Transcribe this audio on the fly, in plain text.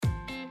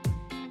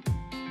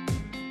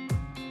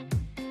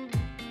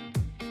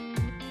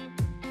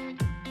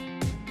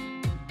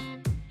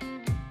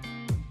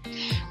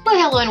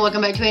Well, hello and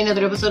welcome back to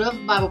another episode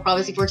of Bible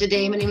Prophecy for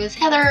today. My name is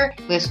Heather.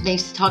 We have some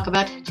things to talk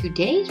about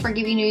today. We're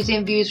giving you news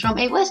and views from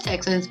a West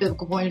Texans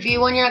biblical point of view,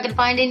 one you're not going to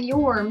find in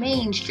your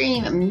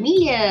mainstream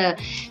media.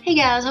 Hey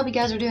guys, hope you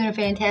guys are doing a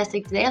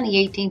fantastic today on the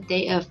 18th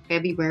day of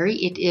February.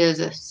 It is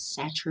a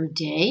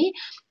Saturday,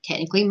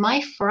 technically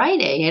my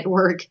Friday at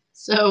work.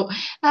 So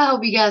I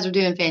hope you guys are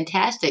doing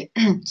fantastic.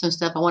 Some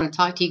stuff I want to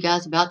talk to you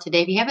guys about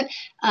today. If you haven't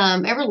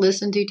ever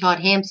listened to Todd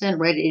Hampson,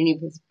 read any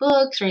of his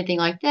books or anything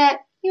like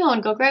that, you want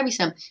to go grab me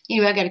some.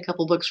 Anyway, I got a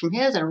couple books from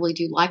his. I really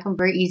do like them.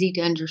 Very easy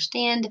to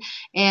understand.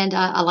 And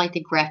I like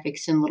the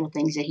graphics and little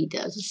things that he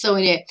does. So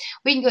anyway,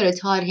 we can go to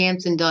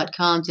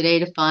toddhampson.com today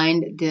to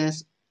find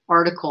this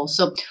article.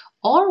 So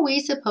are we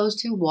supposed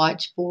to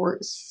watch for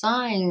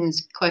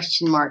signs? ?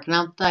 And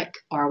I'm like,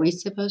 are we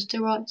supposed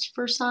to watch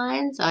for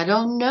signs? I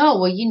don't know.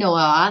 Well, you know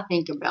how I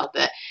think about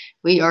that.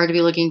 We are to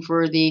be looking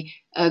for the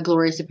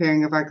glorious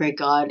appearing of our great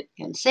God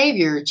and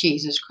Savior,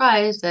 Jesus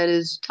Christ. That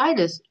is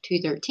Titus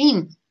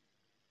 2:13.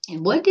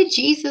 And what did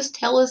Jesus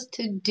tell us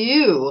to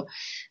do?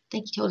 I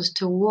think he told us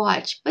to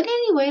watch. But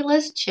anyway,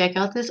 let's check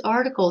out this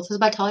article. This is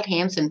by Todd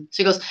Hampson.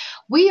 So he goes,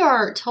 we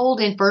are told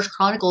in 1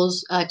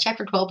 Chronicles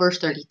chapter 12, verse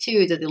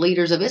 32, that the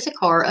leaders of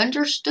Issachar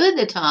understood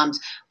the times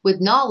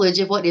with knowledge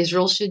of what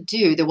Israel should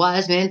do. The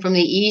wise men from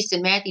the east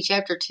in Matthew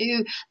chapter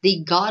 2,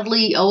 the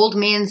godly old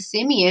man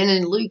Simeon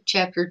in Luke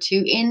chapter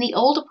 2, and the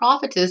old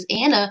prophetess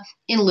Anna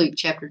in Luke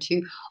chapter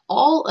 2,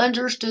 all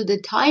understood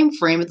the time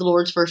frame of the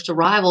Lord's first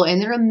arrival,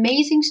 and their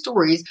amazing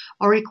stories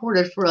are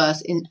recorded for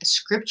us in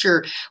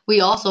Scripture.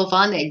 We also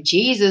find that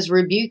Jesus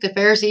rebuked the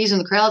Pharisees and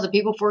the crowds of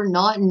people for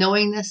not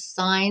knowing the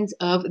signs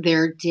of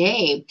their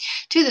day.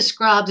 To the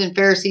scribes and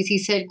Pharisees, he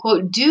said,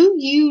 quote, do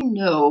you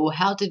know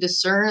how to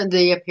discern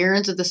the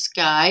appearance of the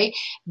sky,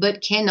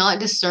 but cannot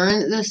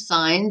discern the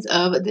signs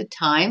of the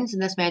times?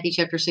 And that's Matthew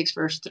chapter 6,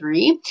 verse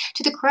 3.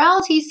 To the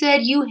crowds, he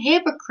said, you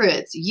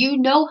hypocrites, you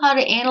know how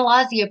to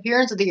analyze the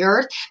appearance of the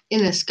earth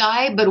in the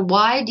sky, but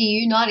why do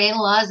you not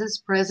analyze this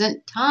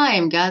present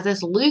time? Guys,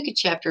 that's Luke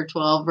chapter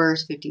 12,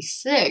 verse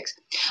 56.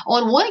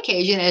 On one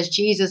occasion, as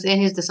Jesus and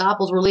his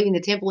disciples were leaving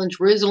the temple in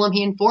Jerusalem,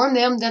 he informed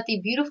them that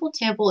the beautiful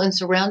temple and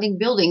surrounding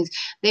buildings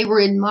they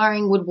were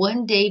admiring would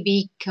one day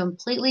be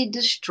completely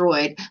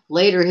destroyed.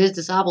 Later, his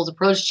disciples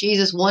approached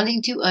Jesus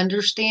wanting to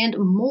understand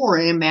more.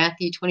 In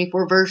Matthew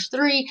 24, verse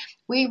 3,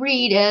 we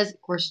read, as,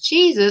 of course,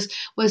 Jesus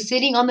was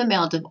sitting on the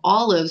Mount of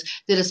Olives,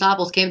 the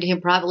disciples came to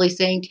him privately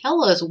saying,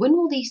 tell us, when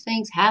will these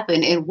things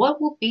happen, and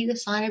what will be the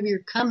sign of your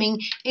coming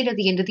and of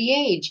the end of the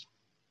age?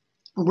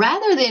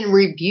 Rather than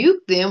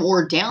rebuke them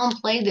or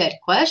downplay that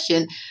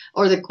question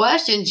or the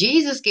question,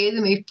 Jesus gave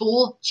them a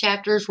full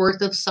chapter's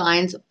worth of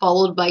signs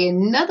followed by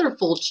another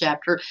full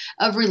chapter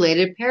of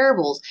related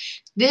parables.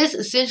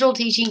 This central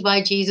teaching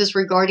by Jesus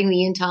regarding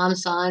the end time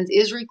signs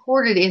is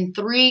recorded in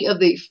 3 of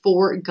the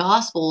 4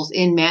 Gospels,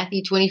 in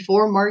Matthew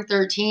 24, Mark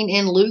 13,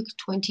 and Luke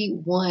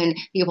 21.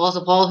 The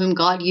Apostle Paul, whom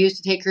God used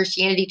to take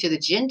Christianity to the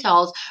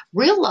Gentiles,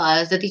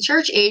 realized that the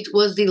church age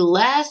was the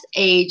last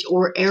age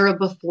or era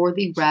before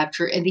the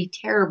rapture and the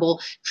terrible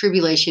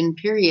tribulation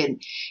period.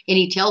 And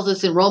he tells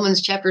us in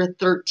Romans chapter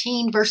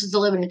 13, verses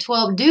 11 and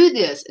 12, do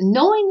this,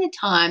 knowing the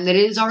time that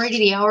it is already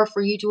the hour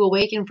for you to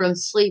awaken from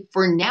sleep,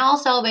 for now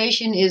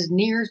salvation is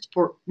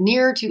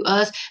nearer to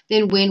us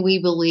than when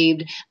we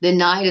believed. The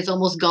night is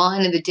almost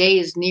gone and the day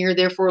is near.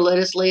 Therefore, let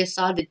us lay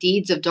aside the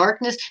deeds of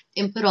darkness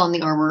and put on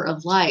the armor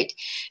of light.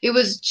 It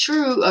was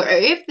true, or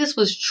if this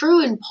was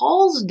true in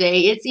Paul's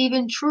day, it's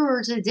even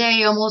truer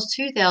today. Almost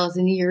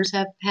 2,000 years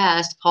have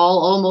passed. Paul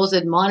almost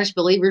admonished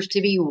believers to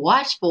be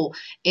watchful,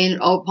 and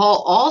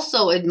Paul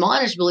also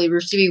admonished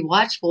believers to be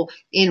watchful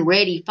and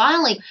ready.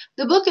 Finally,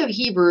 the book of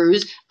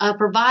Hebrews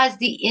provides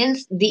the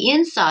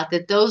insight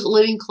that those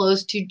living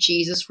close to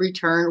Jesus'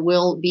 return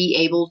will be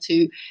able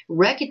to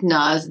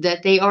recognize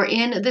that they are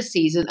in the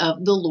season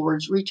of the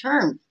Lord's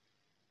return.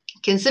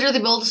 Consider the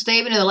bold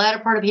statement in the latter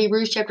part of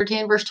Hebrews chapter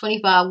 10, verse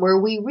 25, where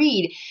we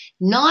read,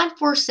 not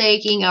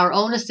forsaking our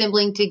own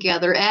assembling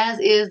together, as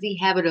is the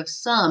habit of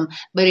some,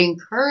 but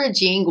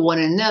encouraging one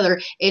another,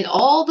 and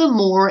all the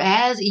more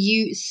as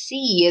you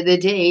see the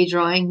day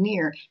drawing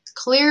near.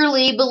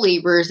 Clearly,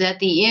 believers at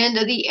the end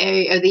of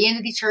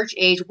the church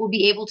age will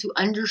be able to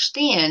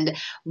understand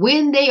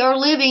when they are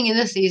living in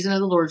the season of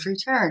the Lord's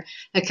return.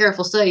 A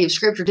careful study of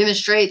Scripture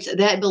demonstrates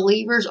that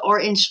believers are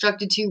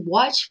instructed to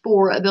watch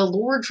for the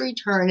Lord's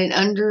return and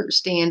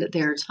understand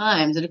their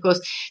times. And of course,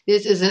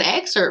 this is an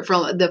excerpt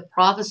from the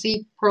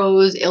Prophecy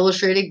Pros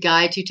Illustrated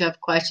Guide to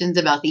Tough Questions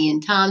About the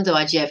End Times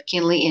by Jeff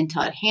Kinley and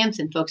Todd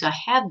Hampson. Folks, I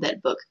have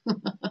that book.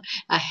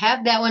 I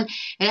have that one,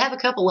 and I have a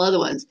couple other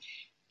ones.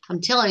 I'm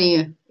telling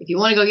you, if you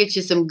want to go get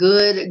you some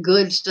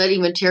good study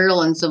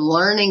material and some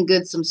learning,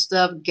 some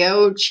stuff,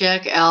 go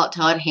check out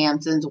Todd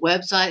Hampson's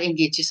website and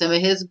get you some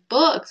of his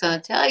books. I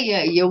tell you,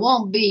 you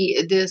won't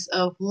be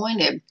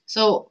disappointed.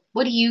 So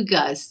what do you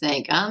guys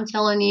think? I'm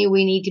telling you,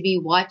 we need to be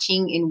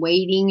watching and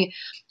waiting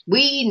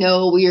We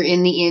know we are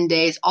in the end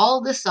days.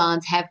 All the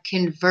signs have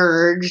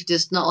converged.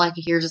 It's not like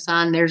here's a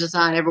sign, there's a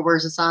sign,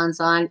 everywhere's a sign.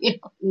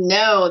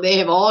 No, they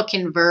have all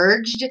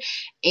converged,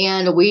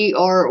 and we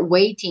are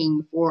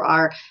waiting for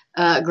our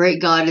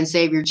great God and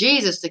Savior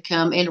Jesus to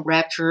come and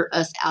rapture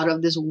us out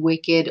of this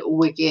wicked,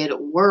 wicked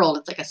world.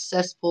 It's like a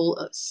cesspool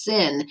of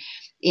sin.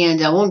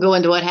 And I won't go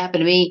into what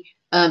happened to me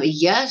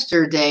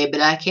yesterday, but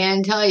I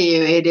can tell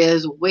you it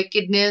is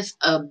wickedness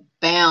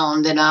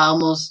abound, and I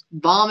almost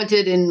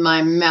vomited in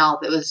my mouth.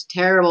 It was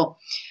terrible,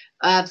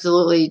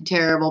 absolutely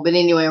terrible. But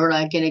anyway, we're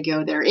not going to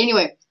go there.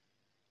 Anyway,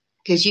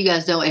 because you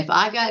guys know if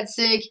I got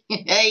sick,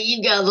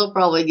 you guys will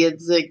probably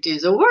get sick too.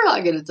 So we're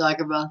not going to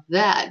talk about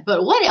that.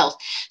 But what else?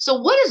 So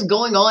what is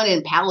going on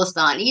in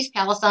Palestine, East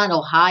Palestine,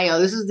 Ohio?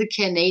 This is the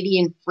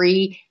Canadian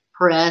Free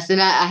Press, and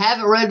I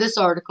haven't read this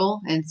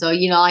article, and so I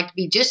like to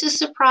be just as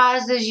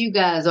surprised as you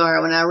guys are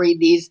when I read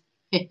these.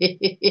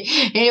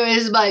 Anyway,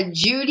 this is by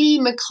Judy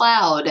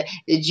McLeod.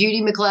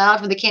 Judy McLeod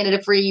from the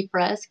Canada Free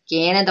Press.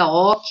 Canada,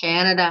 oh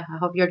Canada. I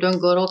hope you're doing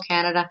good, oh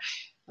Canada.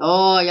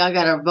 Oh, y'all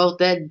gotta vote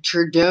that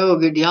Trudeau.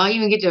 Do y'all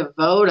even get to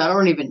vote? I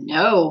don't even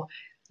know.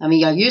 I mean,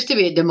 y'all used to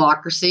be a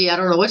democracy. I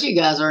don't know what you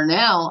guys are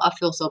now. I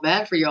feel so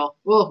bad for y'all.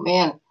 Oh,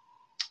 man.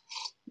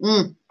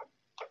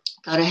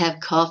 Gotta have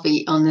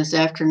coffee on this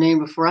afternoon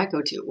before I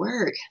go to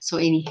work. So,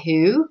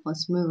 anywho,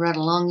 let's move right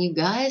along, you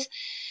guys.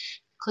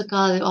 Click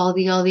all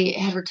the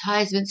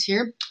advertisements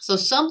here. So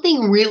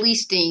something really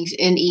stinks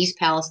in East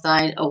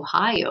Palestine,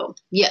 Ohio.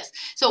 Yes.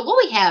 So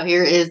what we have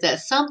here is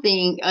that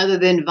something other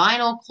than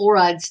vinyl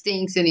chloride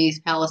stinks in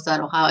East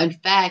Palestine, Ohio. In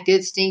fact,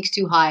 it stinks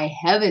to high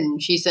heaven,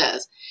 she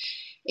says.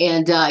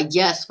 And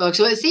yes, folks.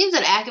 So it seems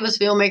that activist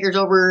filmmakers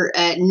over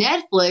at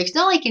Netflix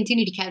not only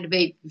continue to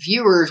captivate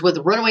viewers with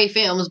runaway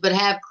films, but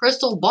have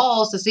crystal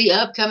balls to see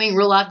upcoming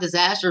real-life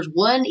disasters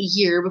 1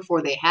 year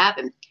before they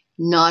happen.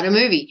 Not a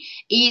movie.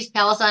 East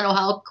Palestine,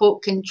 Ohio,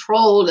 quote,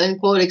 controlled,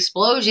 unquote,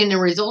 explosion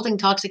and resulting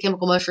toxic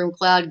chemical mushroom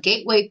cloud.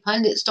 Gateway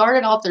pundit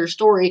started off their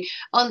story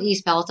on the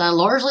East Palestine,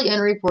 largely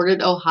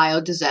unreported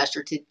Ohio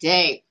disaster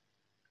today.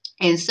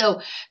 And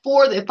so,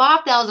 for the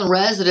 5,000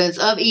 residents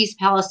of East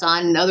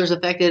Palestine and others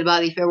affected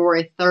by the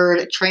February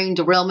 3rd train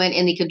derailment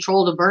and the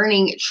controlled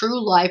burning,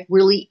 true life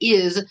really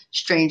is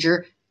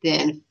stranger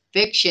than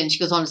fiction. She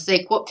goes on to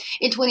say, quote,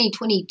 in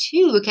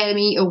 2022,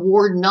 Academy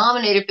Award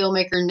nominated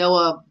filmmaker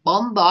Noah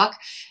Baumbach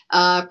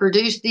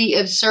produced the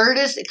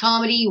absurdist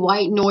comedy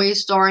White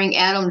Noise starring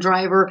Adam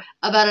Driver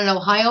about an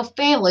Ohio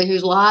family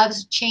whose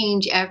lives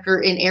change after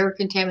an air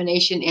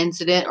contamination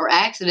incident or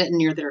accident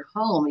near their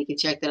home. You can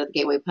check that at the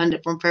Gateway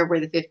Pundit from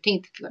February the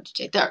 15th if you want to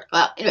check that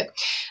out. Anyway,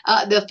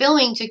 the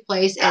filming took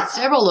place at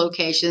several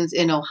locations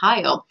in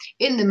Ohio.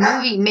 In the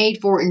movie made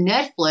for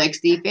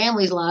Netflix, the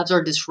family's lives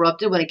are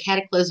disrupted when a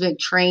cataclysmic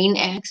train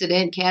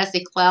accident casts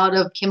a cloud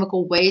of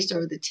chemical waste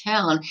over the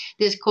town.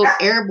 This, quote,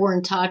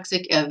 airborne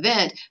toxic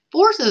event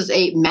forces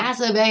a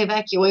massive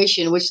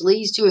evacuation, which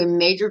leads to a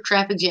major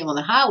traffic jam on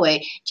the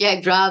highway.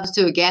 Jack drives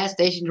to a gas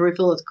station to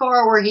refill his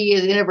car, where he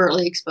is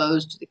inadvertently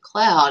exposed to the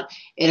cloud.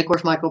 And, of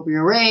course, Michael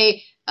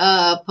Buray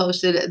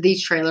posted the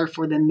trailer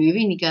for the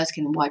movie, and you guys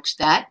can watch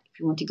that. If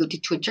you want to go to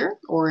Twitter,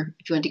 or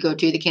if you want to go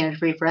to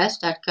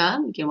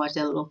thecanadafreepress.com, you can watch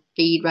that little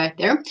feed right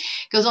there.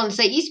 Goes on to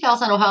say East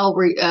Palestine, Ohio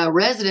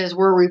residents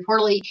were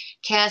reportedly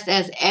cast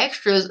as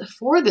extras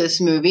for this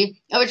movie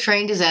of a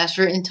train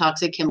disaster and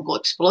toxic chemical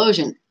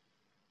explosion.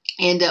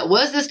 And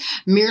was this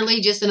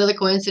merely just another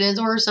coincidence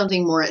or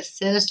something more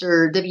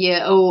sinister?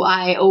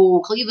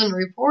 WOIO Cleveland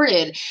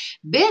reported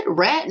Bitt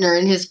Ratner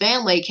and his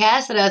family,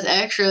 casted as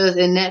extras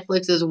in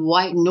Netflix's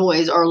White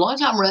Noise, are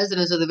longtime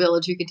residents of the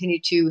village who continue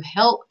to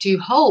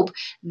hope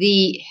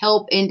the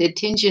help and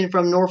attention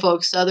from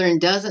Norfolk Southern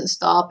doesn't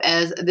stop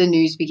as the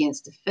news begins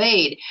to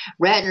fade.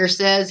 Ratner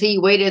says he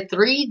waited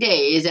 3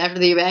 days after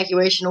the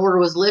evacuation order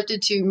was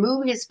lifted to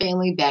move his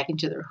family back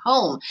into their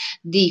home.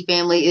 The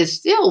family is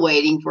still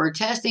waiting for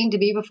testing to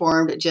be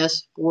performed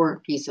just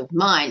for peace of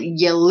mind.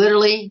 You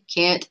literally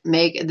can't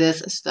make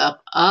this stuff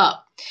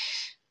up.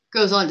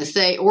 Goes on to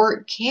say,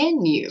 or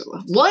can you?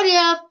 What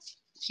if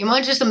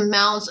humongous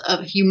amounts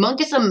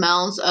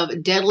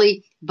of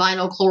deadly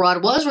vinyl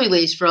chloride was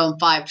released from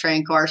 5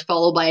 train cars,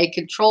 followed by a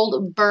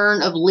controlled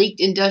burn of leaked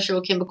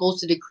industrial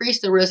chemicals to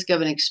decrease the risk of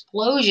an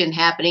explosion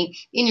happening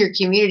in your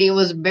community, and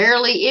was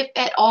barely, if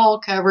at all,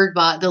 covered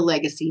by the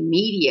legacy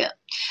media.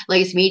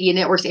 Legacy media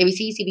networks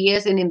ABC,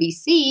 CBS, and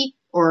NBC,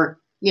 or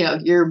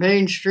your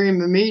mainstream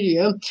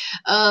media,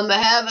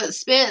 have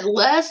spent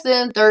less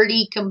than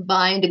 30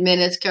 combined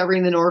minutes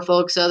covering the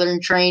Norfolk Southern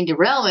train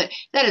derailment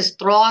that has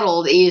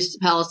throttled East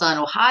Palestine,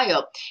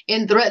 Ohio,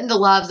 and threatened the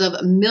lives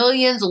of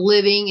millions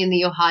living in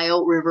the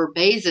Ohio River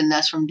Basin.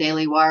 That's from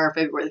Daily Wire,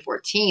 February the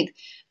 14th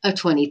of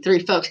 23.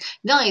 Folks,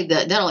 not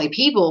only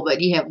people,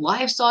 but you have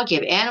livestock, you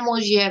have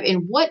animals,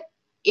 and what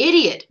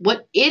idiot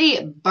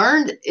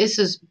burned this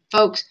is,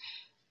 folks.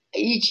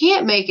 You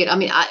can't make it. I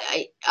mean,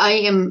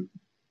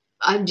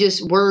 I'm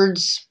just,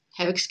 words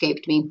have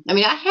escaped me. I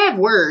mean, I have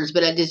words,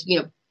 but I just,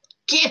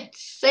 can't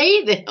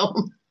say them.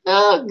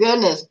 Oh,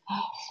 goodness.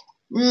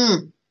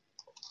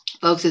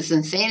 Folks, it's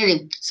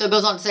insanity. So it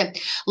goes on to say,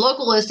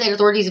 local and state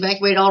authorities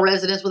evacuated all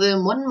residents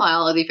within 1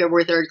 mile of the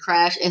February 3rd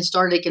crash and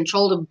started a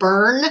controlled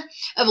burn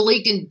of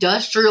leaked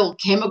industrial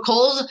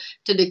chemicals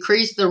to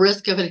decrease the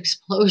risk of an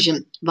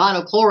explosion.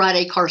 Vinyl chloride,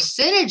 a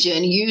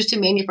carcinogen used to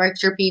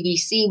manufacture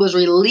PVC, was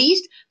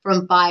released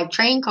from 5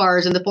 train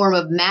cars in the form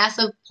of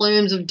massive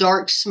plumes of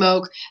dark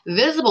smoke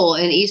visible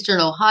in eastern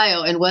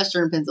Ohio and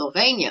western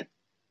Pennsylvania.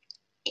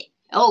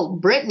 Oh,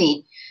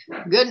 Brittany.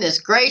 Goodness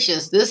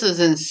gracious, this is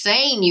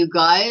insane, you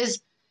guys.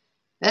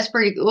 That's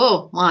pretty cool.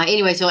 Oh, my.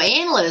 Anyway, so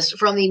analysts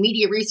from the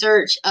Media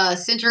Research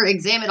Center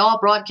examined all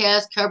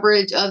broadcast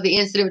coverage of the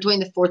incident between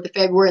the 4th of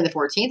February and the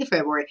 14th of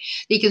February.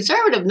 The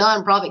conservative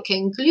nonprofit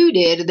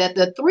concluded that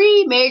the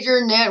 3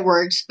 major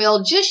networks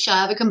fell just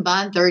shy of a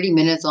combined 30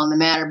 minutes on the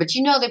matter. But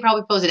you know, they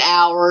probably posted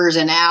hours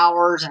and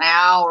hours and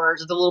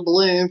hours of the little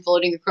balloon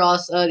floating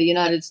across the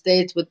United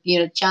States with,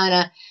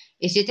 China.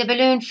 It's just a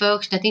balloon,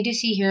 folks. Nothing to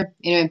see here.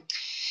 Anyway.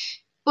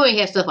 When we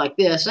have stuff like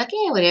this, like,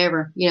 yeah,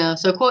 whatever,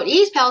 So, quote,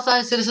 East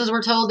Palestine citizens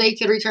were told they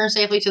could return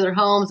safely to their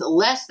homes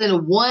less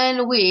than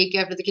 1 week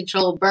after the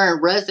controlled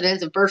burn.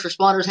 Residents and first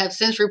responders have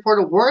since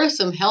reported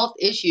worrisome health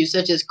issues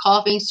such as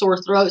coughing,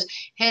 sore throats,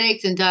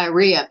 headaches, and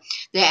diarrhea.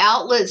 The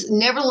outlets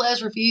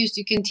nevertheless refused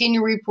to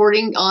continue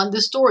reporting on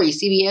the story.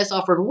 CBS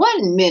offered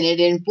 1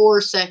 minute and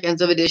 4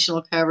 seconds of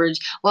additional coverage,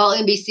 while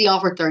NBC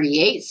offered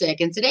 38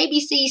 seconds, and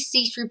ABC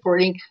ceased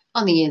reporting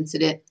on the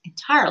incident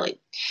entirely.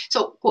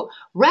 So, quote,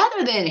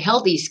 rather than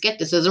healthy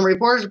skepticism,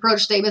 reporters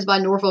approached statements by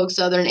Norfolk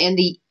Southern and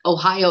the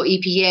Ohio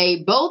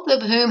EPA, both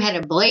of whom had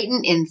a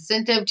blatant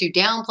incentive to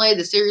downplay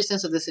the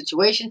seriousness of the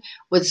situation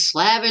with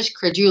slavish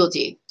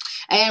credulity.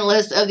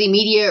 Analysts of the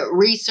Media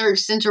Research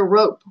Center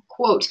wrote,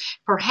 quote,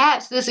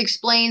 perhaps this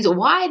explains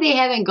why they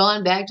haven't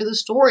gone back to the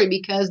story,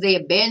 because they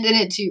abandoned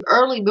it too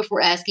early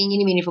before asking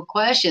any meaningful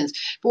questions.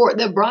 For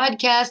the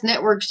broadcast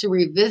networks to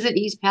revisit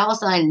East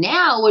Palestine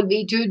now would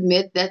be to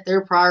admit that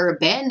their prior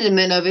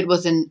abandonment of it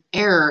was an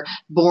error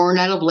born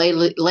out of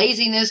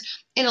laziness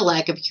and a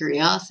lack of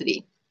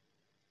curiosity.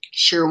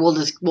 Sure, we'll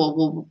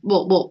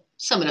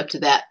sum it up to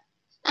that.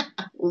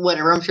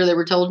 Whatever, I'm sure they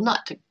were told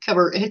not to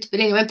cover it. But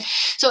anyway,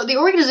 so the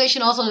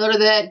organization also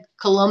noted that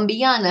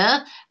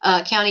Columbiana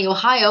County,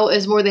 Ohio,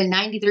 is more than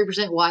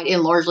 93% white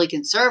and largely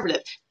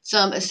conservative.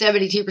 Some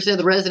 72% of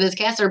the residents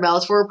cast their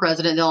ballots for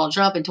President Donald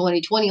Trump in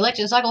 2020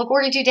 election cycle,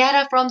 according to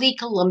data from the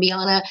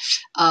Columbiana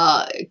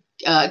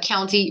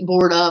County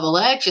Board of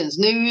Elections.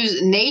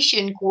 News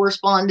Nation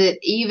correspondent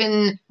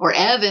Evan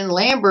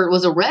Lambert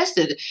was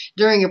arrested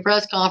during a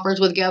press conference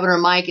with Governor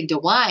Mike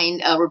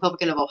DeWine, a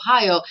Republican of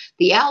Ohio.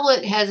 The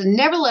outlet has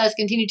nevertheless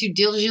continued to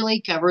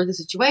diligently cover the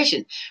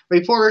situation.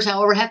 Reporters,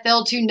 however, have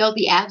failed to note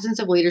the absence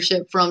of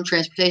leadership from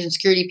Transportation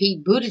Secretary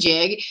Pete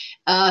Buttigieg,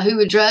 who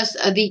addressed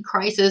the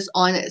crisis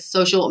on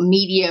social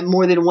media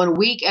more than 1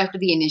 week after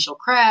the initial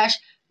crash,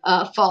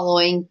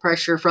 following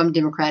pressure from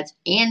Democrats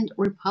and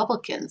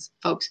Republicans.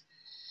 Folks,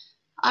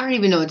 I don't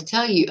even know what to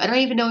tell you. I don't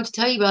even know what to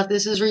tell you about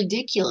this. It's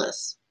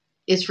ridiculous.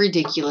 It's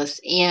ridiculous.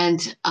 And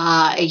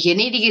you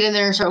need to get in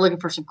there and start looking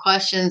for some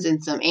questions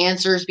and some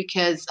answers,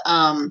 because,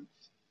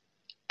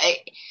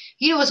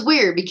 it's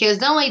weird,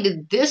 because not only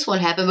did this one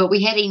happen, but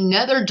we had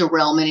another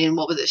derailment in,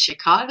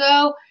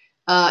 Chicago,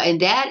 in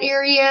that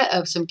area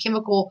of some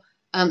chemical.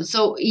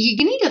 So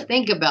you need to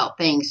think about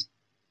things.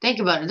 Think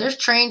about it. There's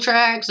train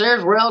tracks,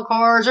 there's rail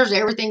cars, there's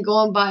everything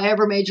going by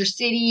every major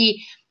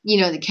city,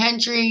 the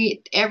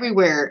country,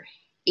 everywhere.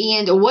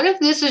 And what if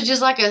this is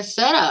just like a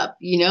setup,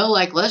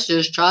 like let's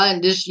just try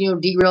and just,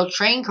 derail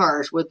train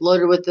cars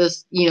loaded with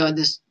this,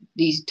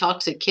 these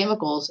toxic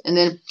chemicals. And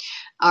then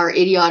our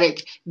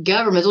idiotic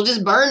governments will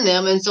just burn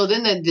them. And so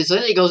then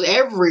it goes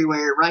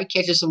everywhere, right?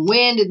 Catches some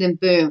wind and then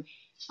boom.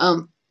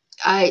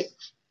 I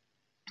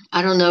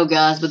don't know,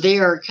 guys, but they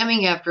are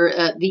coming after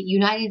the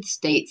United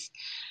States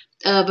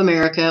of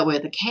America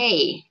with a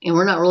K, and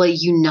we're not really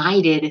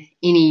united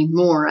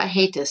anymore. I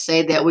hate to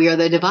say that. We are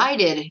the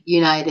divided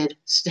United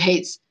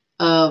States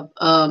of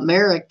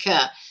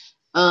America,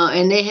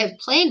 and they have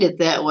planned it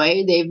that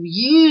way. They've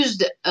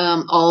used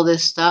all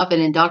this stuff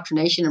and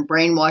indoctrination and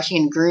brainwashing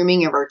and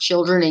grooming of our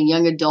children and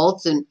young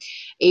adults, and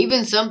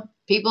even some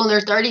people in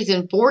their 30s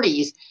and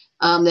 40s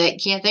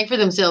that can't think for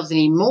themselves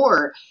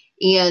anymore.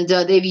 And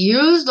they've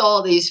used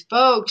all these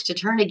folks to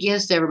turn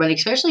against everybody,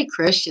 especially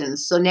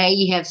Christians. So now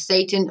you have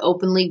Satan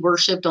openly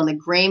worshipped on the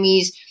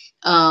Grammys,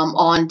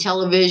 on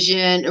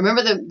television.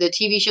 Remember the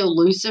TV show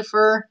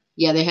Lucifer?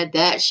 Yeah, they had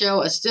that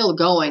show. It's still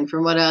going,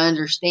 from what I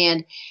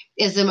understand,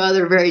 and some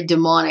other very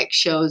demonic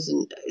shows.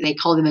 And they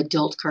call them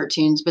adult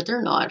cartoons, but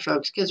they're not,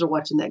 folks. Kids are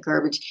watching that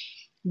garbage.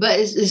 But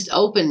it's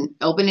open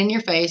in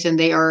your face, and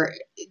they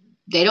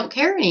don't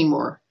care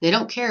anymore. They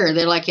don't care.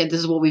 They're like, yeah, this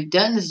is what we've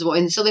done.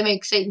 And so they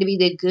make Satan to be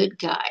the good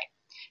guy.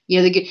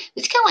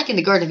 It's kind of like in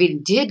the Garden of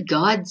Eden. Did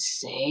God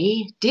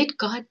say? Did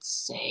God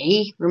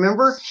say?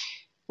 Remember?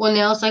 Well,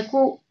 now it's like,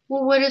 well,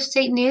 what if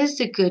Satan is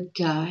the good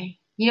guy?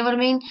 You know what I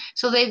mean?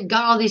 So they've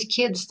got all these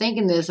kids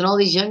thinking this, and all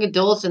these young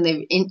adults, and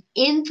they've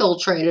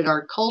infiltrated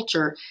our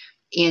culture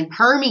and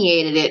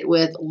permeated it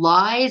with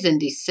lies and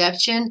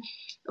deception.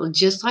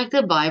 just like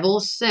the Bible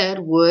said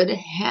would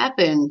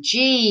happen.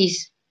 Jeez.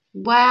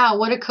 Wow,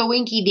 what a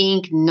coinky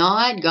dink.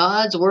 Not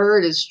God's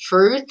word is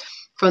truth.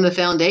 From the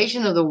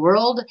foundation of the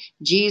world,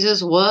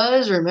 Jesus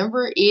was,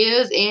 remember,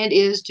 and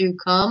is to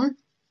come.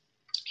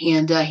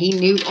 And he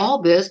knew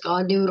all this.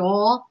 God knew it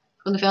all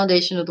from the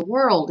foundation of the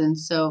world. And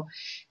so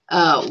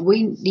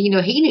he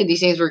knew these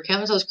things were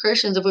coming. So as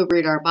Christians, if we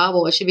read our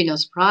Bible, it should be no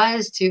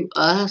surprise to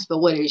us. But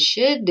what it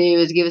should do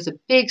is give us a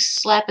big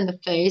slap in the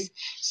face,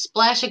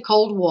 splash of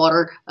cold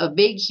water, a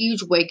big,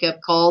 huge wake up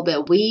call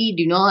that we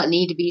do not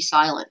need to be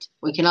silent.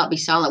 We cannot be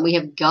silent. We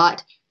have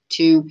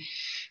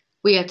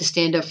to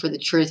stand up for the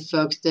truth,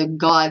 folks, the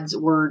God's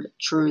word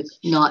truth,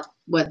 not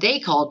what they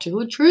call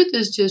truth. Truth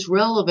is just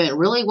relevant.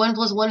 Really, 1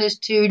 + 1 is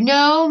 2.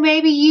 No,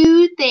 maybe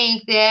you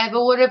think that,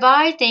 but what if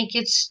I think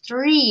it's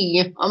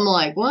 3? I'm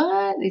like,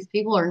 what? These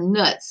people are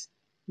nuts.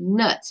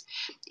 Nuts.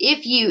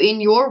 If you, in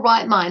your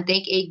right mind,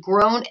 think a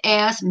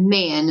grown-ass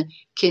man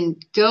can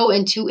go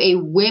into a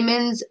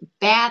women's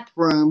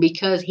bathroom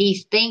because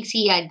he thinks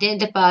he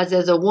identifies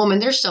as a woman,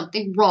 there's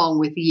something wrong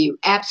with you.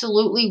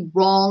 Absolutely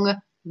wrong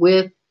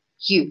with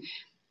you.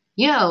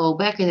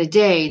 Back in the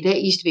day,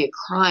 that used to be a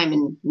crime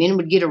and men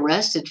would get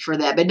arrested for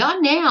that. But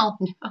not now.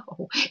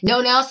 No.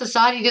 No, now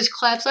society just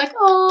claps like,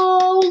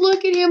 oh,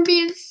 look at him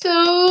being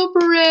so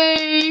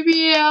brave.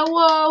 Yeah,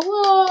 whoa,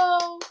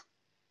 whoa.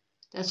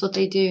 That's what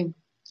they do.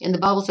 And the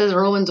Bible says in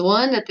Romans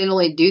 1 that they not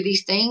only do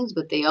these things,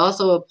 but they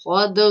also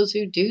applaud those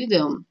who do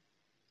them.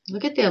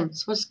 Look at them.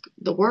 It's what's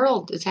the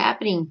world is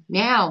happening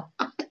now.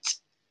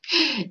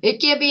 It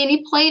can't be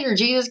any plainer.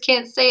 Jesus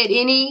can't say it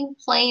any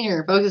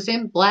plainer. Folks, it's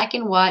in black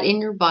and white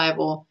in your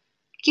Bible.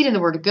 Get in the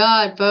Word of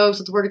God, folks.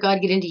 Let the Word of God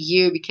get into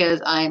you,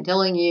 because I am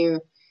telling you,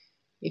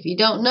 if you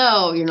don't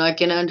know, you're not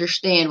going to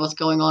understand what's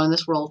going on in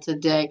this world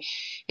today.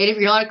 And if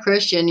you're not a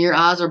Christian, your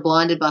eyes are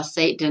blinded by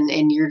Satan,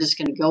 and you're just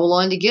going to go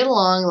along to get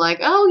along like,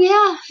 oh,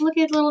 yeah, look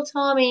at little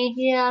Tommy.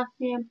 Yeah.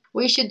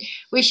 We should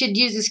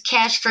use this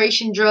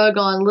castration drug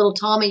on little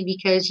Tommy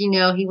because, he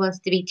wants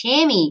to be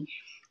Tammy.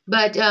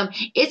 But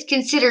it's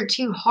considered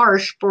too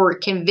harsh for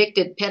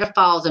convicted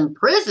pedophiles in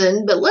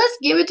prison. But let's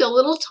give it to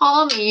little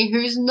Tommy,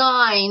 who's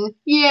 9.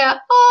 Yeah.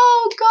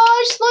 Oh,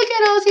 gosh, look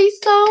at us. He's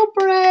so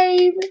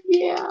brave.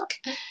 Yeah.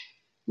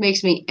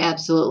 Makes me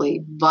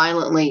absolutely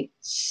violently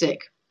sick.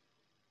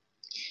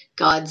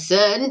 God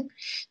said,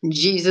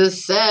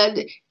 Jesus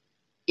said,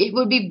 it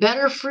would be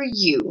better for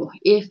you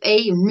if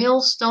a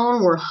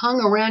millstone were hung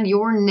around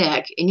your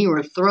neck and you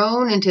were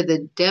thrown into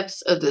the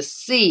depths of the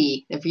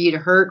sea than for you to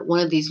hurt one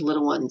of these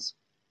little ones.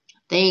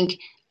 I think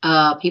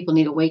people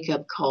need a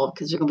wake-up call,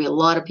 because there are going to be a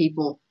lot of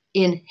people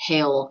in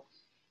hell.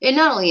 And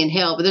not only in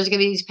hell, but there's going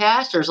to be these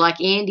pastors like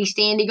Andy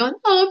Stanley going,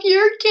 oh, if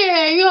you're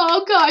gay,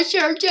 oh, gosh,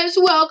 you're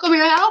just welcome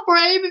here. How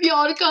brave of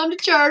y'all to come to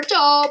church.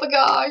 Oh, my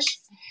gosh.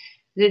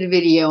 I did a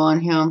video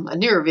on him, a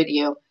newer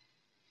video,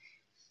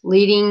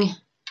 leading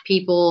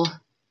people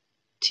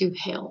to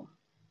hell.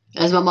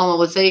 As my mama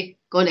would say,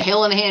 going to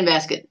hell in a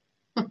handbasket.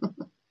 I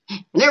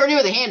never knew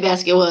what the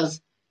handbasket was.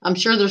 I'm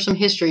sure there's some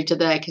history to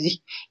that, because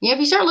if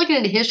you start looking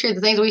into history of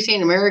the things we see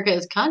in America,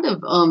 it's kind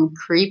of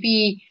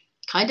creepy,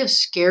 kind of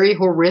scary,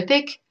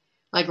 horrific.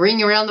 Like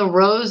Ring Around the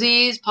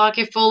Rosies,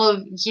 pocket full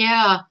of,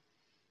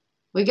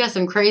 we got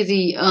some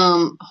crazy,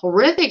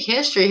 horrific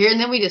history here, and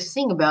then we just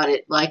sing about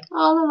it like,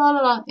 oh, la, la,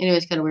 la, la. Anyway,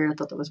 it's kind of weird. I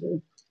thought that was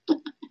weird.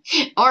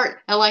 Art,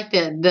 I like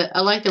that. I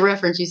like the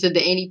reference. You said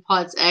the Annie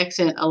Potts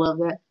accent. I love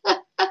that.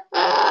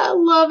 I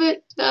love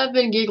it. I've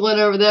been giggling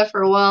over that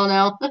for a while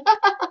now.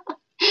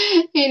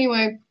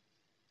 Anyway,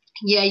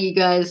 yeah, you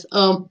guys.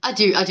 I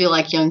do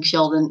like Young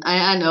Sheldon.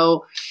 I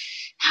know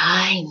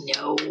I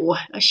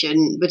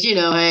shouldn't, but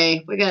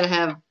hey, we gotta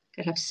have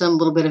some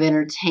little bit of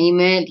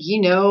entertainment,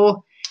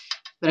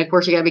 But of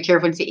course, you gotta be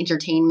careful when you say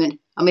entertainment.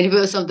 I mean, if it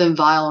was something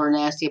vile or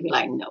nasty, I'd be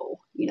like, no,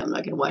 I'm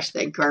not gonna watch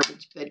that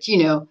garbage. But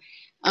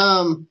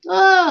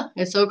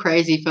it's so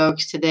crazy,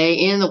 folks, today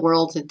in the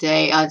world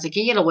today. It's like,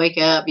 you gotta wake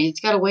up. You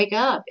just gotta wake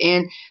up.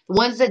 And the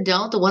ones that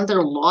don't, the ones that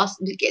are lost,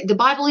 the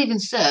Bible even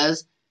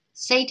says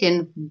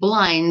Satan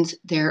blinds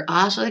their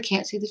eyes so they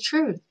can't see the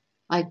truth.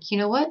 Like, you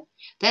know what?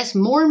 That's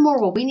more and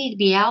more what we need to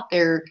be out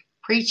there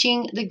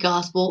preaching the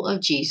gospel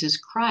of Jesus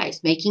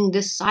Christ, making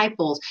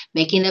disciples,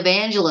 making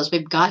evangelists.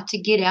 We've got to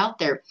get out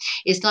there.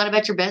 It's not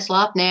about your best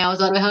life now.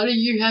 It's not about how do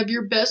you have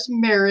your best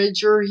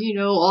marriage, or,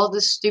 all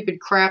this stupid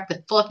crap,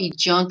 the fluffy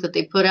junk that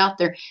they put out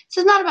there. This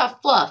is not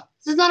about fluff.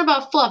 This is not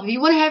about fluff. If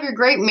you want to have your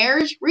great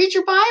marriage, read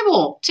your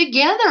Bible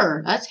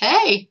together.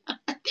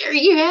 There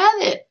you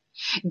have it.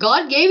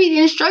 God gave you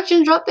the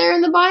instructions right there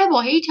in the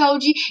Bible. He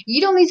told you.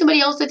 You don't need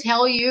somebody else to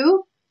tell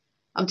you.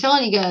 I'm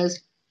telling you guys,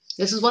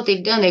 this is what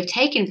they've done. They've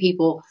taken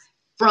people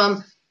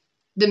from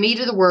the meat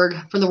of the word,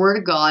 from the word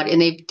of God,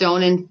 and they've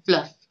thrown in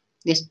fluff.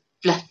 This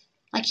fluff.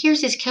 Like,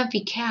 here's this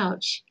comfy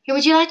couch. Here,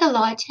 would you like a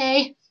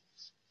latte?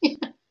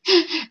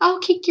 I'll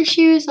kick your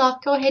shoes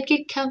off. Go ahead,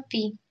 get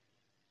comfy.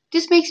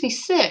 This makes me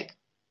sick.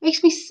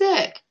 Makes me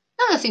sick.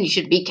 I'm not saying you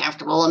should be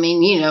comfortable. I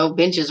mean,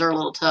 benches are a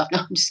little tough. No,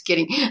 I'm just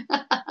kidding.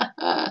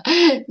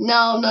 No,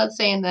 I'm not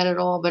saying that at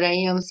all. But I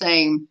am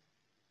saying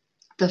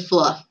the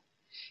fluff.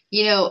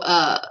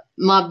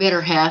 My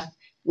better half,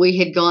 we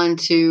had gone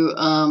to,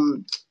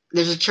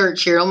 there's a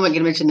church here. I'm not going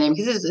to mention the name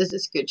because it's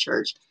a good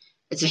church.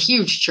 It's a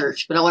huge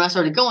church. But when I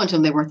started going to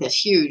them, they weren't this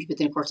huge. But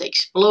then, of course, they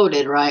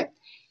exploded, right?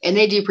 And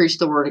they do preach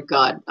the word of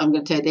God. I'm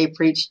going to tell you, they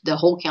preach the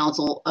whole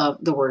counsel of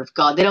the word of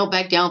God. They don't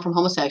back down from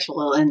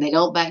homosexual, and they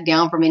don't back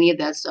down from any of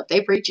that stuff.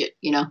 They preach it,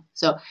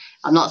 So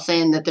I'm not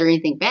saying that there's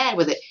anything bad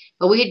with it.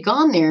 But we had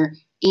gone there,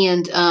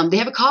 and they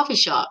have a coffee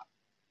shop.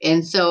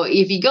 And so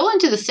if you go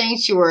into the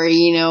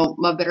sanctuary,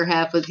 my better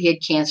half he had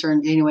cancer,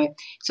 and anyway,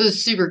 so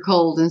it's super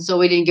cold, and so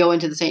we didn't go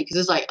into the sanctuary because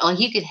it's like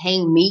you could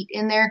hang meat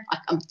in there.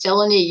 I'm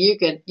telling you, you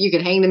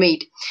could hang the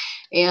meat,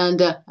 and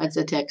that's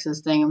a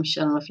Texas thing. I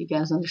don't know if you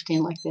guys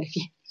understand like that. If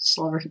you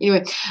slaughter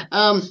anyway,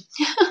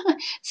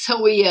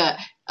 so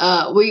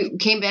we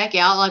came back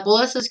out like, well,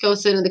 let's just go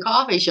sit in the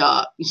coffee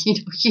shop.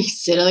 You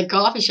sit in the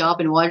coffee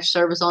shop and watch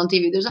service on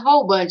TV. There's a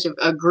whole bunch of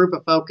a group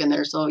of folk in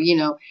there. So,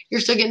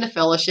 you're still getting the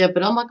fellowship.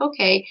 And I'm like,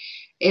 okay.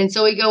 And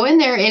so we go in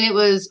there, and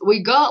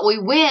we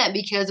went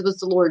because it was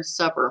the Lord's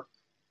Supper.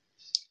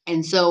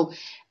 And so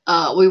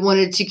we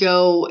wanted to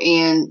go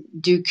and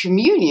do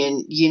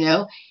communion,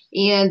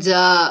 and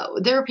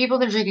there were people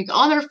that are drinking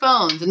on their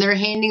phones, and they're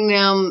handing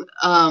them,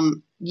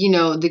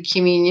 the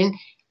communion.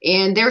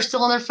 And they're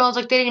still on their phones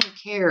like they didn't even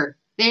care.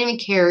 They didn't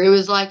even care. It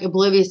was like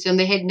oblivious to them.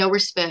 They had no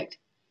respect,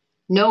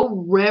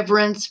 no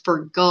reverence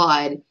for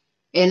God.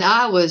 And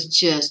I was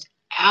just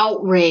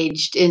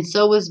outraged. And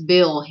so was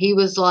Bill. He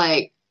was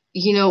like,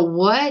 you know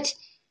what?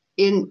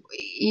 And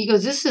he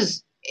goes,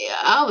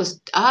 I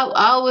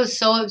was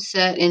so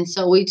upset. And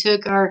so we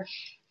took our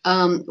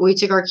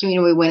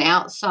communion. We went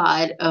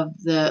outside of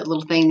the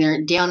little thing there,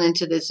 down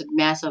into this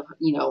massive,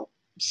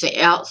 say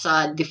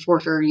outside the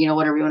foyer,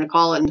 whatever you want to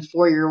call it, in the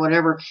foyer or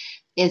whatever.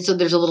 And so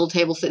there's a little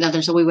table sitting out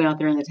there. So we went out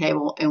there in the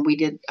table and we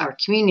did our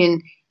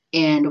communion,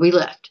 and we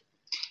left.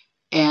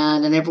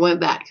 And I never went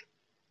back.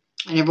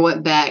 And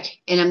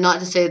I'm not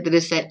to say that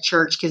it's that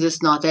church, because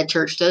it's not. That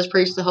church does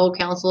preach the whole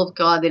counsel of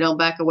God. They don't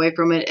back away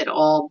from it at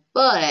all.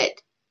 But,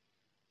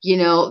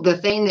 the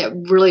thing that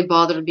really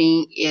bothered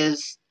me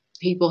is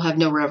people have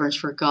no reverence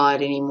for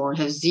God anymore,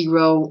 have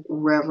zero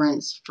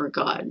reverence for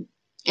God.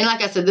 And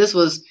like I said, this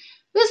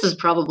is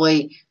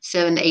probably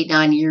 7, 8,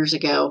 9 years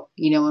ago,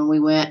 when we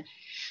went.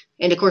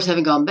 And of course,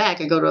 having gone back,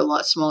 I go to a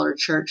lot smaller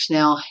church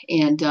now.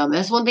 And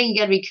that's one thing you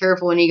got to be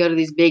careful when you go to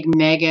these big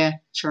mega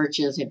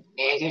churches.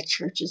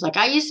 Like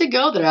I used to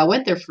go there. I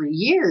went there for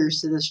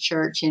years to this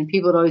church, and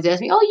people would always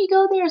ask me, oh, you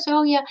go there? So,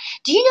 oh, yeah.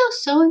 Do you know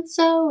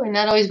so-and-so? And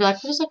I'd always be like,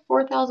 well, there's like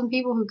 4,000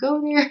 people who go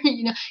there,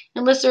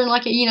 unless they're in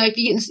like, if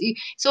you get,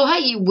 so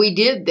we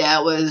did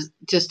that was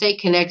to stay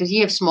connected.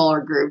 You have smaller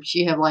groups.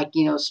 You have like,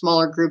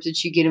 smaller groups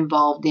that you get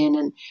involved in,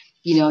 and,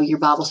 your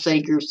Bible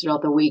study groups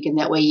throughout the week. And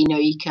that way,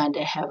 you kind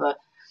of have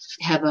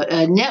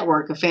a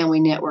network, a family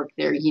network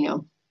there,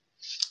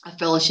 a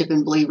fellowship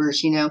in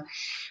believers,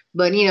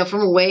 But,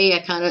 from away, I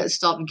kind of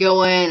stopped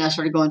going. I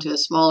started going to a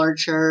smaller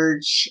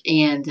church,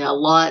 and a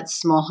lot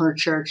smaller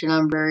church, and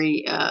I'm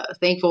very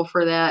thankful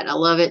for that. I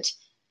love it.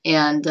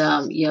 And,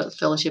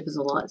 fellowship is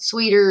a lot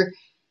sweeter.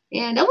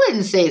 And I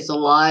wouldn't say it's a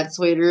lot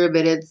sweeter,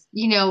 but it's,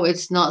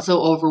 it's not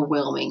so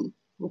overwhelming.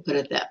 We'll put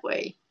it that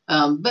way.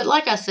 But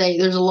like I say,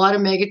 there's a lot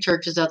of mega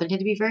churches out there. You have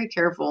to be very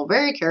careful,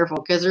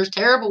 because there's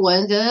terrible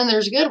ones and then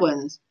there's good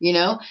ones,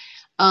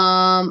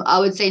 I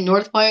would say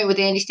North Point with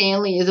Andy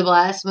Stanley is a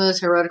blasphemous,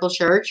 heretical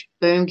church.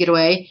 Boom, get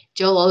away.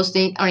 Joel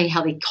Osteen, I don't know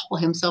how they call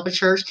himself a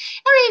church.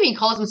 I don't even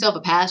call himself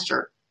a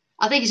pastor.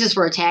 I think it's just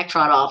for a tack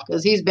trot off,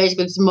 because he's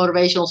basically just a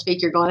motivational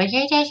speaker going,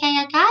 hey,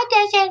 God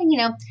does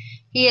it,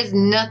 He has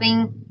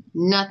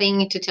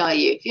nothing to tell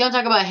you. If you don't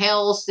talk about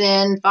hell,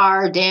 sin,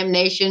 fire,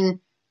 damnation,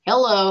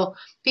 hello,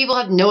 people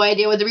have no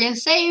idea what they're being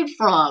saved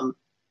from.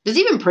 Does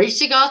he even preach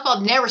the gospel?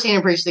 I've never seen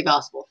him preach the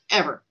gospel,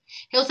 ever.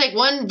 He'll take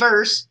one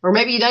verse, or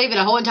maybe not even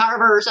a whole entire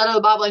verse out of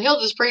the Bible, and he'll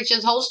just preach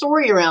his whole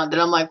story around it.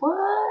 I'm like,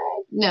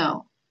 what?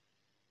 No.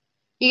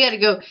 You got to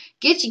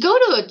go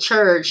to a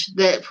church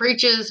that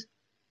preaches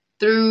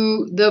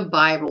through the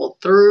Bible.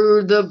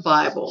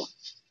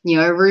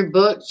 Every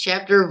book,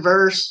 chapter,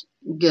 verse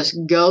just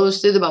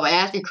goes through the Bible.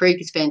 Athlete Creek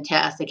is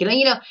fantastic.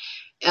 And,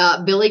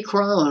 Billy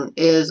Crone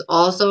is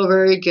also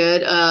very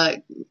good.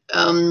 I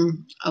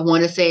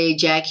want to say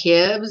Jack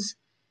Hibbs,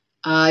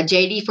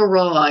 J.D.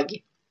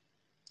 Farag,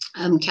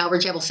 Calvary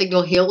Chapel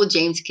Signal Hill with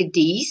James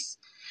Cadiz.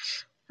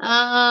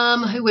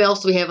 Who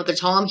else do we have out there?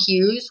 Tom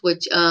Hughes,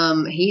 which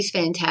he's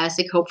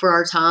fantastic. Hope for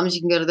Our Times.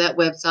 You can go to that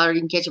website, or you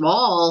can catch them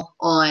all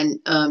on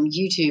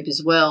YouTube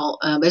as well.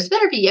 But it's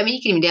better if you can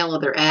even download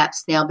their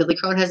apps now. Billy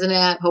Crone has an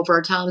app. Hope for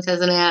Our Times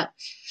has an app.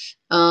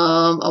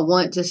 I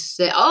want to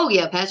say,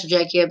 Pastor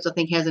Jack Hibbs, I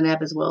think, has an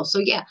app as well. So,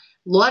 yeah, a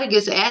lot of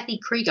good. So,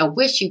 Athlete Creek, I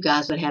wish you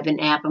guys would have an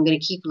app. I'm going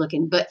to keep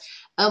looking. But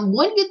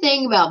one good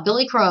thing about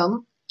Billy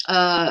Crone,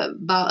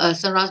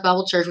 Sunrise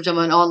Bible Church, which I'm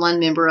an online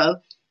member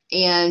of,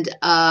 and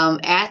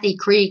Athlete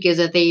Creek, is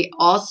that they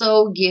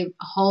also give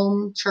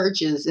home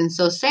churches. And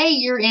so say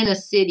you're in a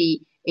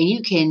city And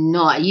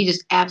you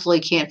just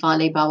absolutely can't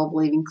find a Bible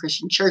believing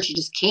Christian church. You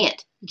just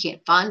can't. You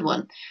can't find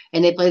one.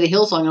 And they play the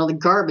Hillsong and all the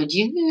garbage.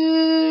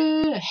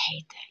 I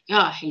hate that. Oh,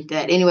 I hate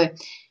that. Anyway,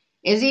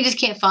 and so you just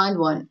can't find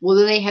one. Well,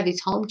 then they have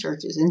these home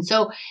churches. And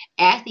so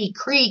at the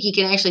Creek, you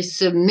can actually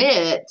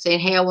submit saying,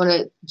 hey, I want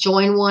to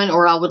join one,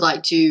 or I would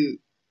like to,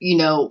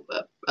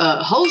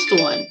 host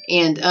one.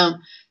 And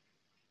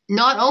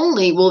not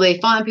only will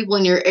they find people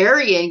in your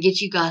area and get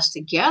you guys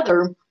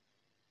together,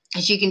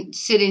 as you can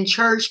sit in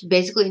church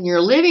basically in your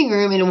living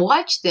room and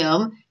watch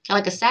them, kind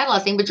of like a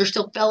satellite thing, but you're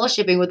still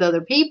fellowshipping with other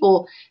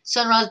people.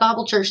 Sunrise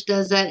Bible Church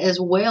does that as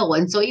well.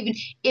 And so even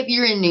if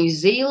you're in New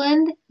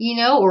Zealand,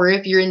 or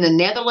if you're in the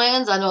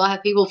Netherlands, I know I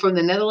have people from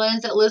the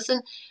Netherlands that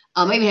listen,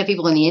 maybe have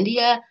people in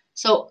India.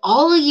 So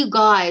all of you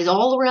guys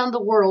all around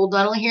the world,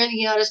 not only here in the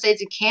United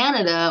States and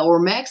Canada or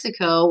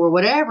Mexico or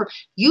whatever,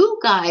 you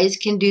guys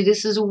can do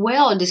this as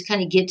well and just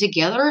kind of get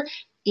together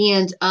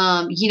and,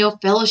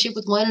 fellowship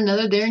with one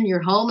another there in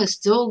your home and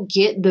still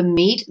get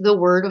the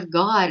word of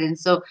God. And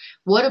so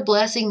what a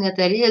blessing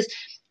that is.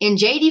 And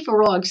J.D.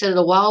 Farag said it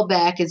a while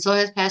back, and so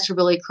has Pastor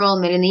Billy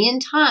Crone, that in the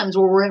end times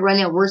where we're at right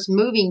now, we're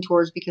moving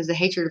towards because of the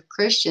hatred of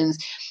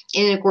Christians.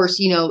 And of course,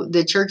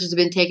 the churches have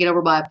been taken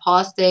over by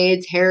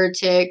apostates,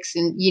 heretics,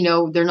 and,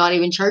 they're not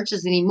even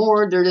churches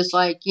anymore. They're just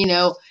like,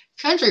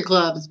 country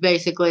clubs,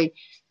 basically.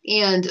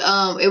 And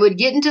it would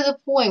get into the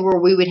point where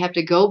we would have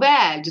to go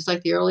back, just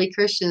like the early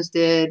Christians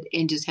did,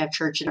 and just have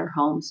church in our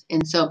homes.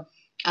 And so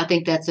I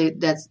think that's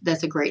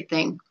a great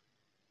thing.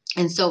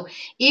 And so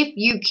if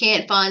you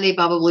can't find a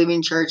Bible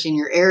believing church in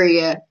your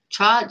area,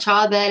 try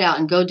that out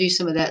and go do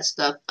some of that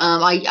stuff.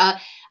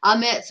 I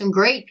met some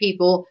great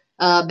people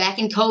back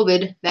in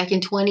COVID, back in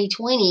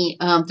 2020,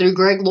 through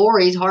Greg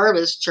Laurie's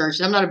Harvest Church.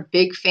 And I'm not a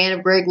big fan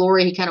of Greg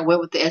Laurie. He kind of went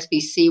with the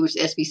SBC, which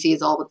the SBC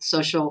is all about the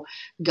social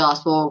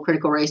gospel,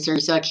 critical race theory.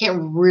 So I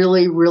can't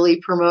really,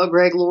 really promote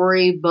Greg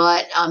Laurie,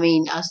 but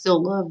I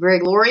still love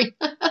Greg Laurie.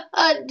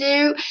 I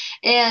do.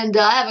 And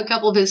I have a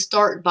couple of his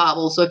Start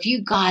Bibles. So if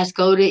you guys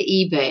go to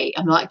eBay,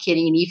 I'm not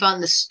kidding, and you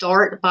find the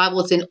Start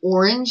Bible, it's in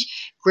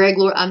orange. Greg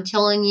Laurie, I'm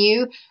telling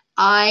you,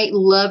 I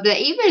love that.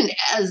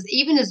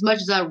 Even as much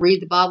as I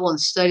read the Bible and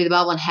study the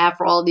Bible and have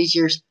for all these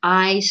years,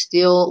 I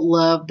still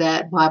love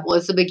that Bible.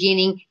 It's the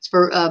beginning. It's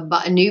for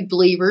new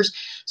believers.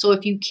 So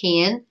if you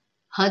can,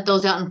 hunt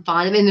those out and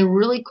find them. And then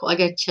really cool, I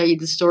got to tell you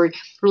the story,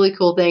 really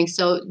cool thing.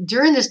 So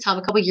during this time,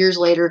 a couple of years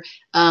later,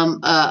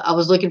 I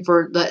was looking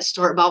for the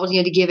Start Bibles,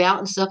 to give out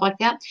and stuff like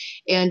that.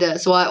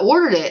 And so I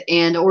ordered it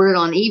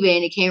on eBay,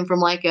 and it came from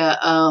like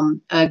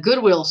a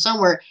Goodwill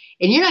somewhere.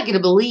 And you're not going to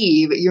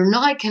believe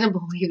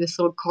this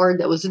little card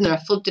that was in there. I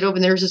flipped it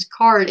open. There's this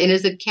card, and it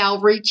said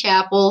Calvary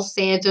Chapel,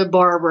 Santa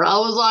Barbara. I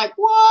was like,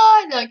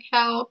 what? Like,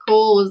 how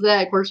cool was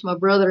that? Of course, my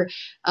brother,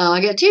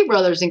 I got two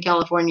brothers in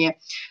California.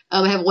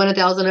 I have one in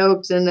Thousand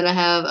Oaks, and then I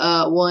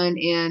have one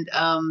in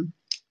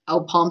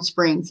Palm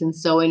Springs. And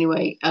so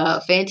anyway,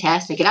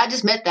 fantastic. And I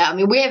just met that.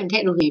 We haven't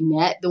technically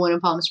met the one in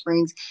Palm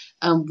Springs.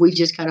 We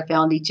just kind of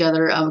found each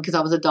other because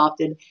I was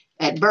adopted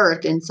at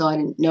birth, and so I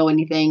didn't know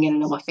anything. I didn't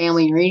know my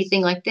family or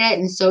anything like that.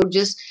 And so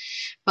just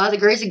by the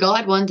grace of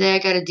God, one day I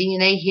got a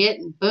DNA hit,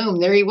 and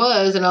boom, there he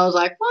was. And I was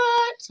like,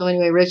 what? So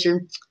anyway,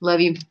 Richard, love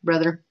you,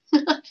 brother.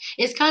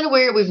 It's kind of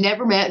weird. We've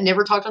never met,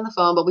 never talked on the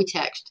phone, but we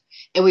text.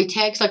 And we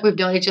text like we've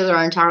known each other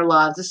our entire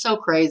lives. It's so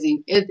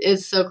crazy.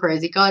 It's so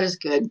crazy. God is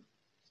good.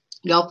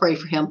 Y'all pray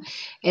for him.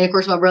 And of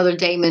course, my brother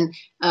Damon,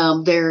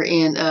 there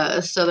in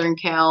Southern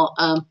Cal.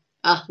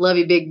 I love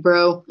you, big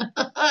bro.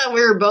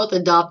 We were both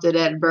adopted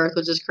at birth,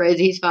 which is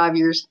crazy. He's 5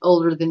 years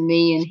older than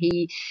me, and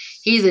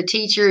he's a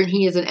teacher, and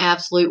he is an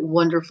absolute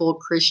wonderful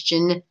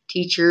Christian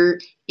teacher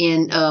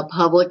in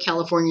public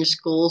California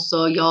schools.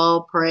 So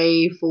y'all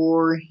pray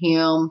for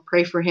him.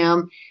 Pray for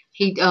him.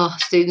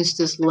 Students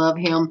just love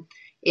him.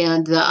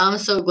 And I'm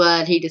so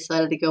glad he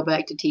decided to go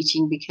back to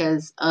teaching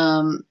because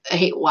I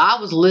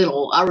was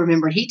little. I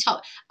remember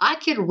I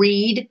could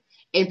read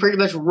and pretty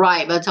much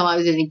write by the time I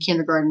was in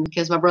kindergarten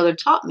because my brother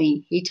taught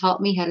me. He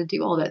taught me how to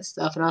do all that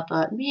stuff. And I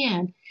thought,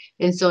 man.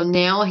 And so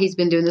now he's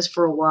been doing this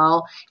for a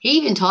while. He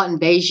even taught in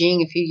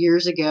Beijing a few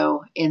years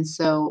ago. And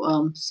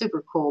so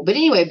super cool. But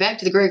anyway, back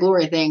to the Greg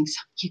Laurie things.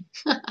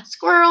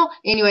 Squirrel.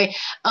 Anyway,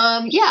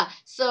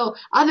 so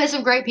I met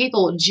some great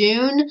people.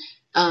 June.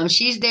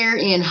 She's there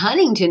in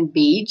Huntington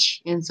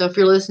Beach. And so if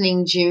you're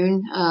listening,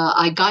 June,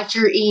 I got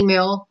your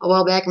email a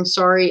while back. I'm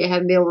sorry I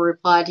haven't been able to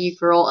reply to you,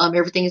 girl.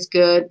 Everything is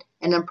good.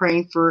 And I'm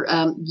praying for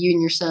you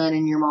and your son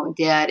and your mom and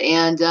dad.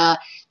 And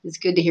it's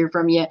good to hear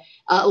from you.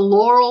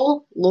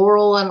 Laurel,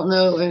 I don't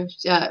know if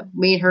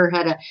me and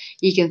her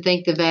you can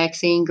thank the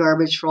vaccine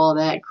garbage for all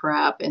that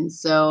crap. And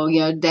so,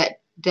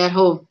 that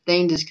whole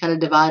thing just kind of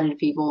divided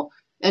people,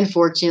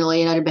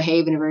 unfortunately. And I didn't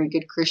behave in a very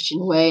good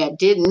Christian way. I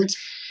didn't.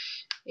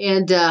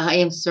 And I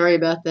am sorry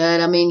about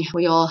that.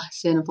 We all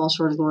sin and fall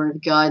short of the glory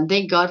of God. And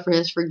thank God for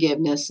his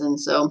forgiveness. And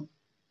so,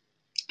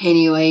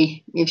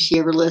 anyway, if she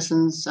ever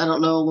listens, I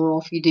don't know,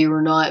 Laurel, if you do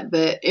or not.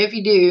 But if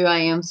you do, I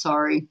am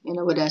sorry. And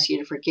I would ask you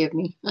to forgive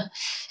me.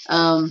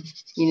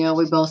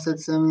 We both said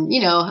some,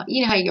 you know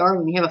how you are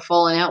when you have a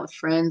falling out with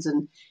friends.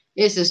 And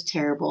It's just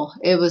terrible.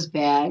 It was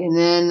bad. And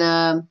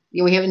then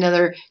we have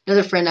another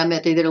friend I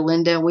met there,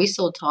 Linda, and we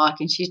still talk,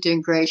 and she's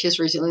doing great. She just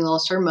recently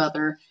lost her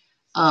mother.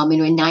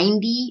 Anyway,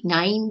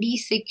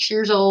 96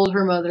 years old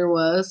her mother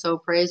was. So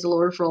praise the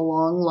Lord for a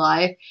long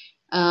life.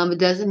 It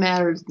doesn't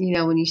matter,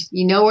 when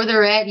you know where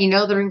they're at,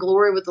 they're in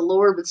glory with the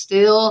Lord, but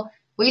still,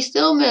 we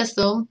still miss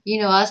them.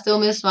 I still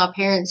miss my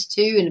parents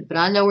too, but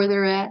I know where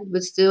they're at,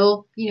 but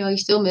still, you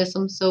still miss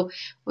them. So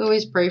we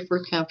always pray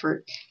for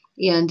comfort.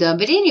 And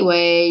but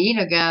anyway,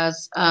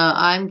 guys,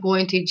 I'm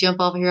going to jump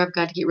off here. I've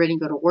got to get ready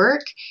and go to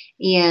work.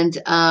 And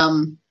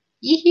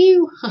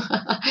yee-hoo.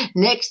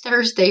 Next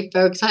Thursday,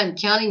 folks, I'm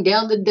counting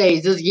down the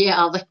days.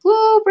 Yeah, I was like,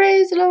 whoa,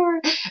 praise the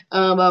Lord.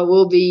 I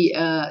will be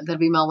that'll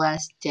be my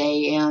last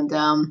day. And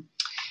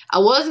I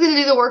was gonna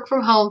do the work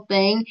from home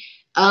thing.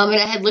 And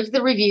I had looked at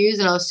the reviews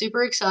and I was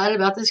super excited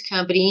about this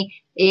company.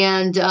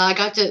 And I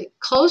got to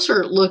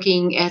closer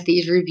looking at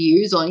these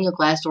reviews on,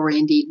 Glassdoor,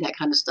 Indeed, and that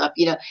kind of stuff,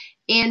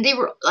 and they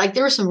were like,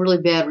 there were some really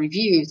bad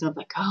reviews. And I'm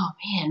like, oh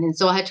man. And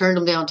so I had turned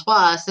them down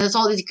twice. And it's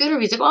all these good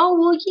reviews. Like, oh,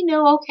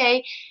 well,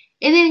 okay.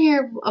 And then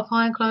here,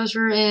 upon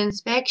closer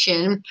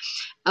inspection,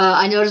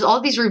 I noticed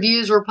all these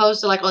reviews were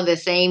posted like on the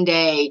same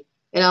day.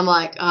 And I'm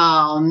like,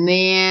 oh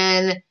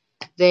man,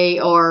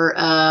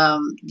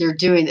 they're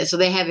doing this. So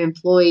they have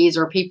employees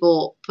or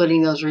people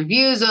putting those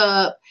reviews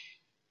up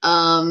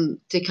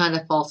to kind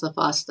of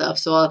falsify stuff.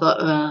 So I thought,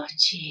 oh,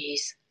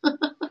 geez.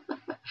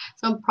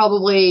 So I'm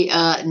probably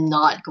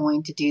not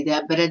going to do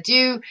that. But I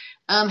do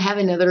have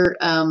another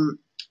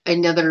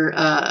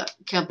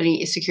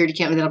company, a security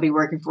company that I'll be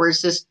working for.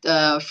 It's just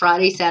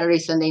Friday, Saturday,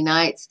 Sunday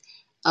nights.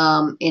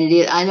 And it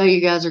is, I know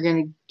you guys are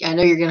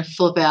you're gonna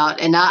flip out,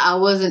 and I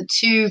wasn't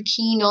too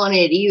keen on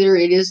it either.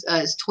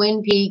 It's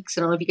Twin Peaks.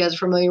 I don't know if you guys are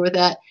familiar with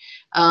that,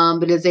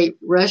 but it's a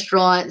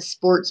restaurant,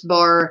 sports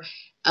bar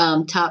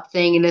type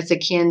thing, and it's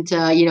akin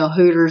to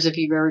Hooters, if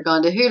you've ever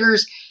gone to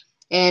Hooters.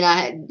 And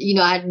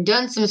I had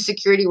done some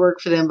security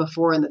work for them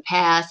before in the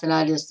past, and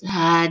I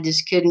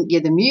just couldn't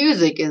get the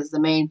music is the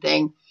main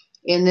thing.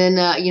 And then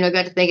I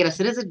got to thinking. I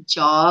said, it's a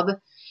job.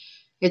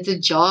 It's a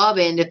job,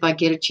 and if I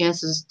get a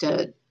chance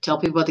to tell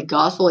people about the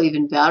gospel,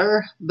 even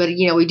better. But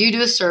we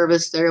do a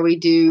service there. We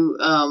do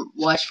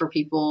watch for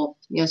people,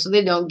 so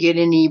they don't get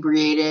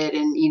inebriated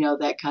and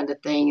that kind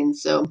of thing. And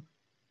so,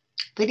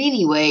 but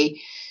anyway,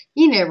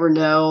 you never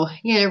know.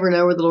 You never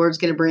know where the Lord's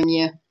going to bring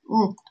you.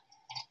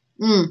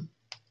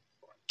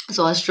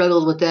 So I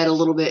struggled with that a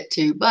little bit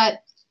too.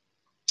 But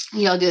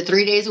I do it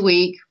 3 days a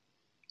week.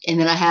 And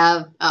then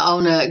I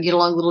own a get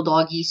along little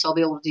doggy, so I'll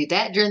be able to do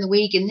that during the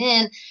week. And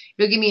then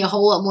it'll give me a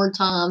whole lot more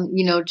time,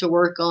 to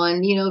work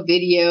on,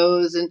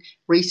 videos and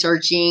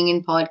researching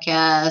and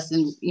podcasts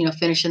and,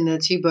 finishing the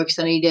 2 books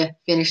I need to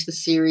finish the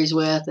series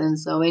with. And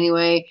so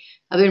anyway,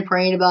 I've been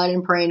praying about it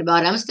and praying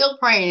about it. I'm still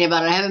praying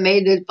about it. I haven't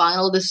made the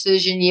final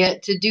decision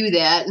yet to do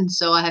that. And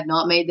so I have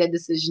not made that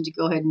decision to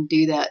go ahead and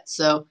do that.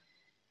 So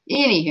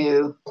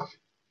anywho,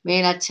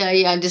 man, I tell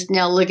you, I'm just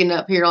now looking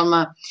up here on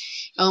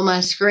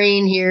my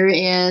screen here,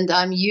 and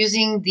I'm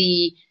using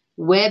the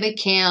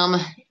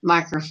webcam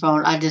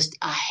microphone. I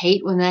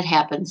hate when that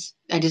happens.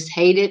 I just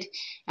hate it.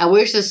 I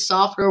wish the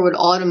software would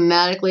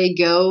automatically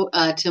go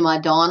to my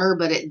Donner,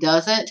 but it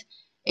doesn't.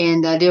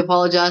 And I do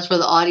apologize for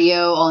the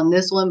audio on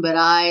this one, but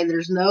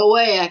there's no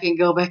way I can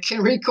go back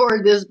and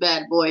record this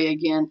bad boy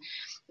again.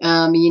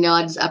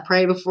 I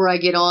pray before I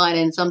get on,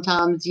 and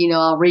sometimes,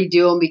 I'll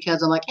redo them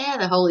because I'm like,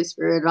 the Holy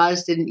Spirit. I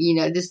just didn't,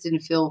 it just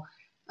didn't feel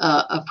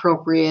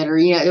appropriate, or,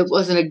 it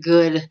wasn't a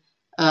good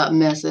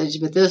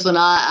message. But this one,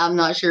 I'm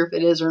not sure if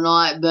it is or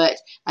not, but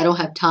I don't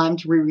have time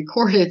to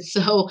re-record it.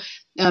 So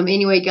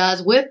anyway,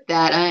 guys, with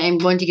that, I am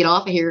going to get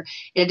off of here.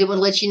 And I did want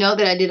to let you know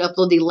that I did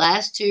upload the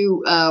last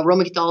 2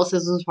 Roman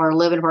Catholicism, part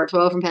 11 and part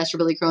 12 from Pastor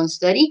Billy Crone's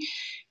study.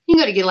 You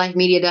can go to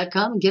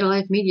getalifemedia.com and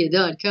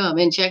getalifemedia.com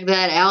and check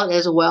that out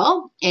as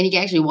well. And you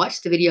can actually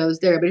watch the videos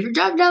there. But if you're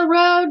driving down the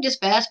road,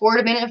 just fast forward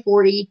a minute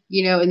 40,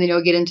 and then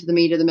you'll get into the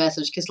meat of the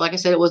message. Because like I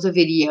said, it was a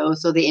video,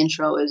 so the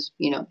intro is,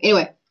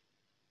 anyway.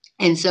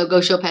 And so go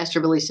show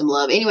Pastor Billy some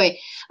love. Anyway,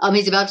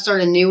 he's about to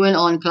start a new one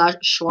on Klaus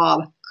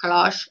Schwab.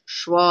 Klaus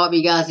Schwab,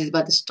 you guys, he's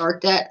about to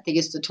start that. I think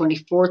it's the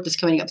 24th. It's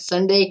coming up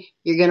Sunday.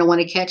 You're going to want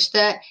to catch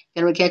that.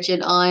 You're going to catch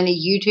it on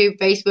YouTube,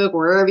 Facebook,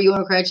 wherever you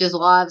want to catch his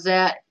lives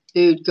at.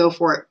 Dude, go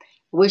for it.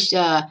 Wish you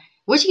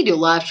could do a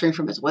live stream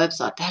from his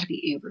website. That'd be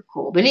uber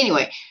cool. But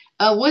anyway,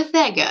 with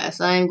that, guys,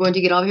 I'm going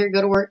to get off here,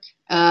 go to work.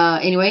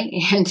 Anyway,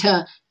 and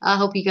I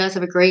hope you guys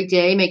have a great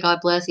day. May God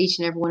bless each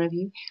and every one of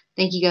you.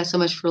 Thank you guys so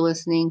much for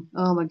listening.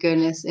 Oh my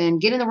goodness.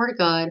 And get in the Word of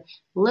God.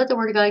 Let the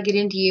Word of God get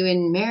into you.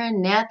 And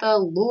Maranatha,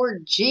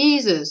 Lord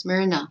Jesus,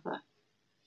 Maranatha.